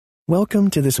Welcome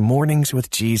to this Mornings with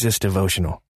Jesus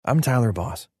devotional. I'm Tyler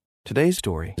Boss. Today's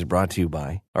story is brought to you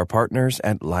by our partners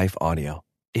at Life Audio.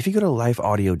 If you go to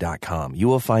lifeaudio.com, you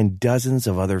will find dozens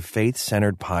of other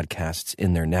faith-centered podcasts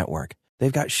in their network.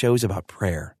 They've got shows about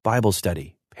prayer, Bible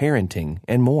study, parenting,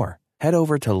 and more. Head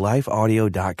over to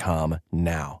lifeaudio.com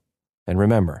now. And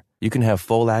remember, you can have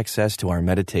full access to our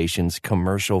meditations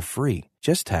commercial-free.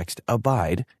 Just text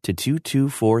ABIDE to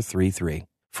 22433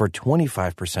 for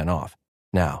 25% off.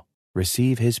 Now,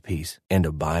 receive His peace and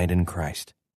abide in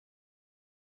Christ.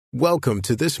 Welcome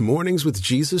to this Mornings with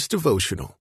Jesus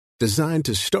devotional, designed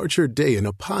to start your day in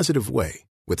a positive way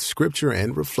with scripture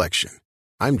and reflection.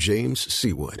 I'm James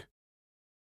Seawood.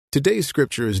 Today's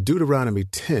scripture is Deuteronomy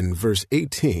 10, verse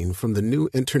 18 from the New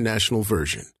International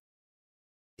Version.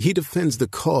 He defends the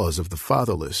cause of the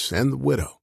fatherless and the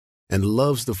widow, and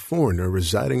loves the foreigner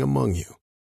residing among you,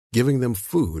 giving them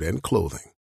food and clothing.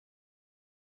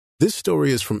 This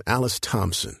story is from Alice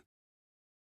Thompson.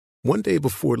 One day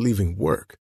before leaving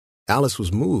work, Alice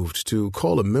was moved to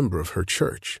call a member of her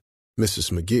church,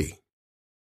 Mrs. McGee.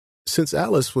 Since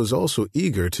Alice was also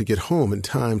eager to get home in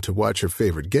time to watch her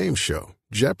favorite game show,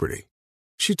 Jeopardy,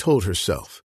 she told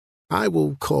herself, "I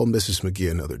will call Mrs. McGee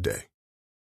another day."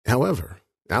 However,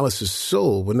 Alice's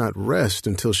soul would not rest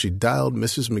until she dialed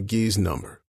Mrs. McGee's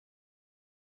number.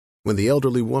 When the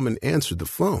elderly woman answered the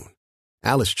phone,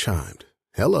 Alice chimed,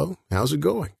 "Hello, how's it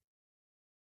going?"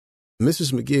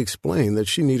 Mrs. McGee explained that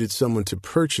she needed someone to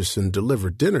purchase and deliver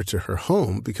dinner to her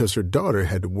home because her daughter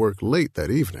had to work late that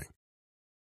evening.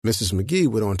 Mrs. McGee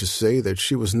went on to say that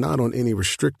she was not on any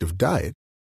restrictive diet,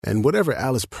 and whatever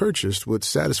Alice purchased would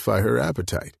satisfy her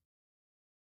appetite.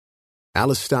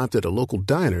 Alice stopped at a local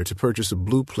diner to purchase a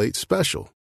blue plate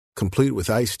special, complete with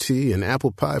iced tea and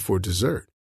apple pie for dessert.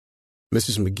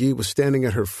 Mrs. McGee was standing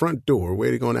at her front door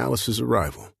waiting on Alice's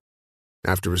arrival.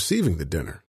 After receiving the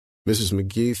dinner, Mrs.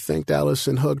 McGee thanked Alice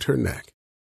and hugged her neck.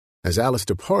 As Alice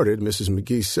departed, Mrs.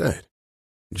 McGee said,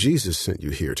 "Jesus sent you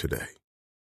here today."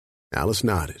 Alice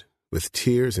nodded, with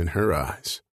tears in her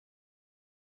eyes.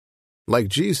 Like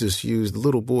Jesus used the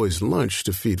little boy's lunch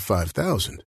to feed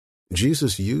 5,000,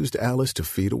 Jesus used Alice to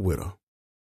feed a widow.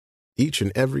 Each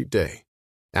and every day,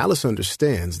 Alice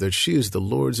understands that she is the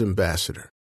Lord's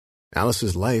ambassador.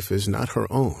 Alice's life is not her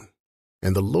own,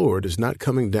 and the Lord is not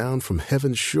coming down from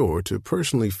heaven's shore to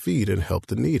personally feed and help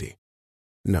the needy.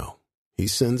 No, He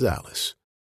sends Alice,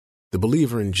 the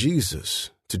believer in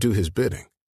Jesus, to do His bidding.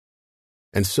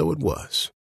 And so it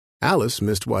was. Alice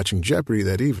missed watching Jeopardy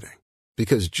that evening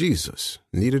because Jesus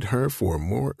needed her for a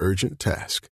more urgent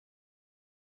task.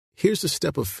 Here's a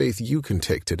step of faith you can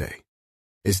take today.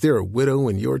 Is there a widow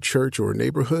in your church or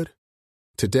neighborhood?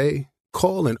 Today,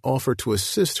 call and offer to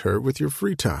assist her with your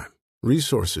free time,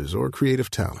 resources, or creative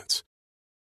talents.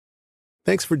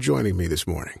 Thanks for joining me this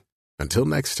morning. Until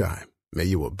next time, may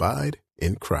you abide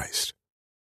in Christ.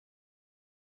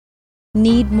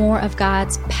 Need more of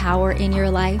God's power in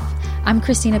your life? I'm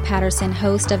Christina Patterson,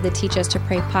 host of the Teach Us to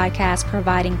Pray podcast,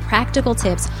 providing practical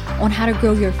tips on how to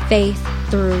grow your faith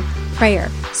through prayer.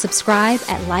 Subscribe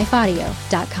at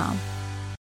lifeaudio.com.